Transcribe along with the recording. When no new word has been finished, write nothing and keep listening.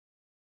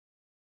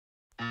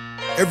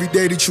Every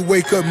day that you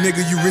wake up, nigga,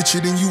 you richer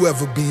than you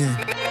ever been.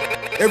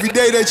 Every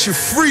day that you're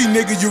free,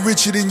 nigga, you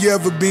richer than you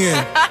ever been.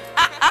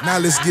 Now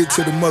let's get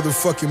to the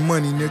motherfucking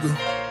money, nigga.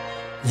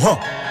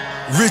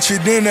 Richer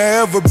than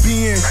I ever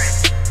been.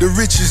 The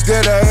richest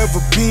that I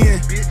ever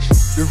been.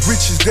 The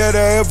richest that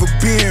I ever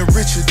been.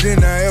 Richer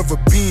than I ever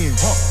been.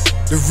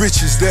 The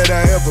richest that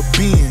I ever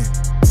been.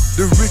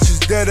 The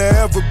richest that I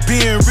ever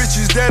been.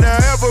 Richest that I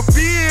ever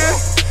been.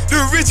 The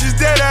richest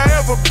that I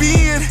ever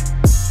been.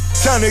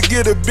 Time to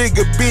get a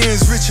bigger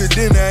Benz. Richer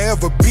than I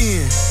ever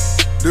been.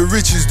 The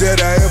richest that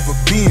I ever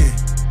been.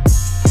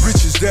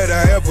 Richest that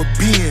I ever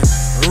been.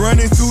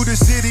 Running through the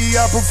city,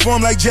 I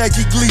perform like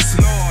Jackie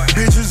Gleason.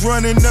 Bitches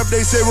running up,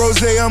 they say, Rose,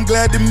 I'm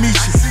glad to meet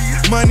you.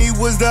 Money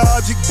was the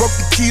object, broke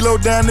the kilo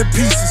down to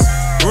pieces.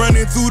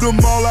 Running through the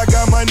mall, I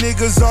got my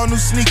niggas all new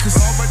sneakers.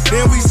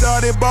 Then we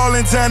started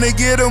ballin', time to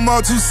get them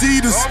all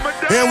two-seaters.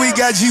 And we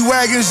got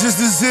G-Wagons just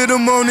to sit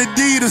them on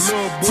Adidas.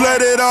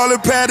 Flooded all the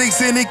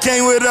paddocks and it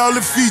came with all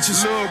the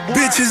features.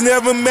 Bitches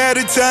never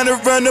mattered, time to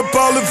run up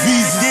all the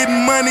visas.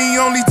 Getting money,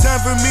 only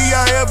time for me,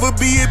 I ever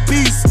be at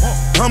peace.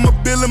 I'ma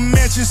build a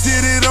mansion,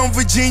 sit it on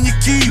Virginia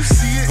Keys.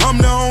 I'm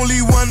the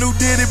only one who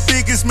did it,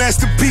 biggest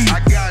masterpiece.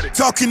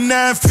 Talking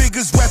 9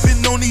 figures,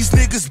 rapping on these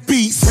niggas'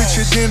 beats.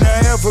 Richer than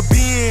I ever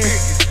been.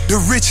 The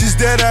richest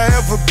that I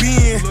ever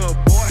been.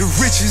 The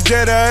richest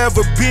that I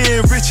ever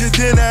been. Richer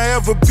than I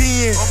ever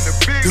been.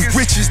 The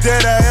richest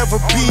that I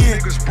ever been.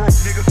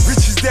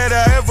 Richest that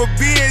I ever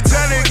been.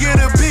 Trying to get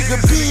a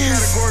bigger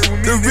Benz.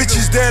 The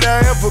richest that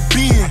I ever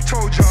been.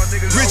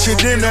 Richer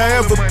than I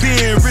ever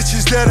been.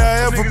 Richest that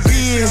I ever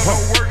been.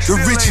 The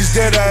richest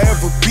that I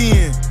ever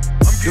been.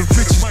 The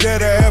richest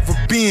that I ever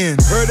been.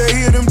 Heard they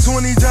hit them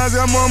 20 times,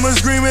 got mama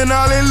screaming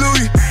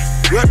hallelujah.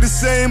 Rap the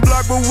same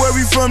block, but where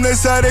we from,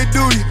 that's how they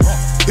do you.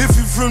 If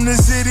you from the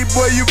city,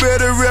 boy, you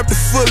better rap the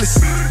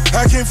fullest.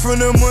 I came from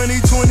the money,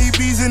 20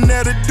 B's and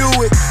that'll do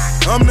it.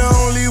 I'm the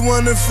only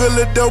one to fill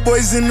the dope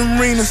boys in the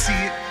arenas.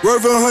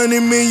 Worth 100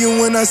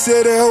 million when I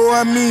say that, oh,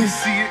 I mean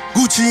it.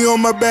 Gucci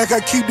on my back, I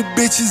keep the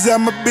bitches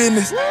out my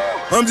business.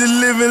 I'm just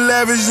living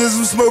lavish, just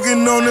I'm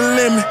smoking on the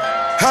limit.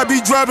 I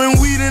be dropping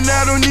weed and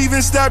I don't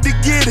even stop to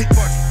get it.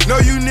 Know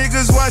you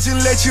niggas watching,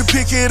 let you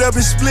pick it up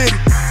and split it.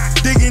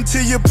 Dig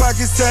into your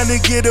pockets, time to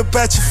get up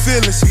at your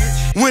feelings.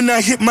 When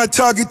I hit my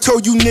target,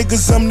 told you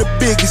niggas I'm the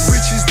biggest.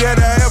 Richest that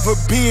I ever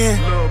been.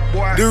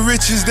 The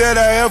richest that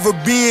I ever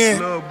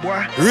been.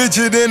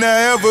 Richer than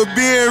I ever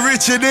been.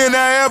 Richer than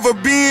I ever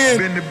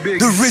been.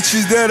 The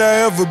richest that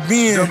I ever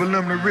been.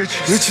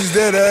 Richest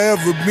that I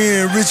ever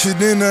been. Richer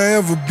than I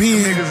ever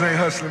been.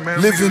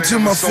 Living to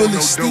my full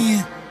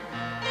extent.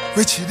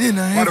 Richer than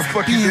I ever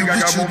been.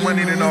 Richer than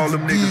I ever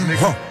been.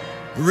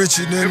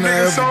 Richer than I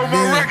ever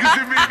been.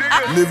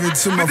 Living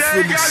to my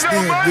full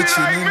extent.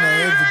 Richer than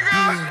I ever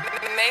been.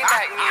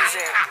 Maybach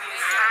music.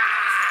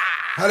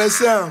 How that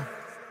sound?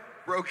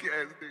 Broke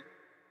ass.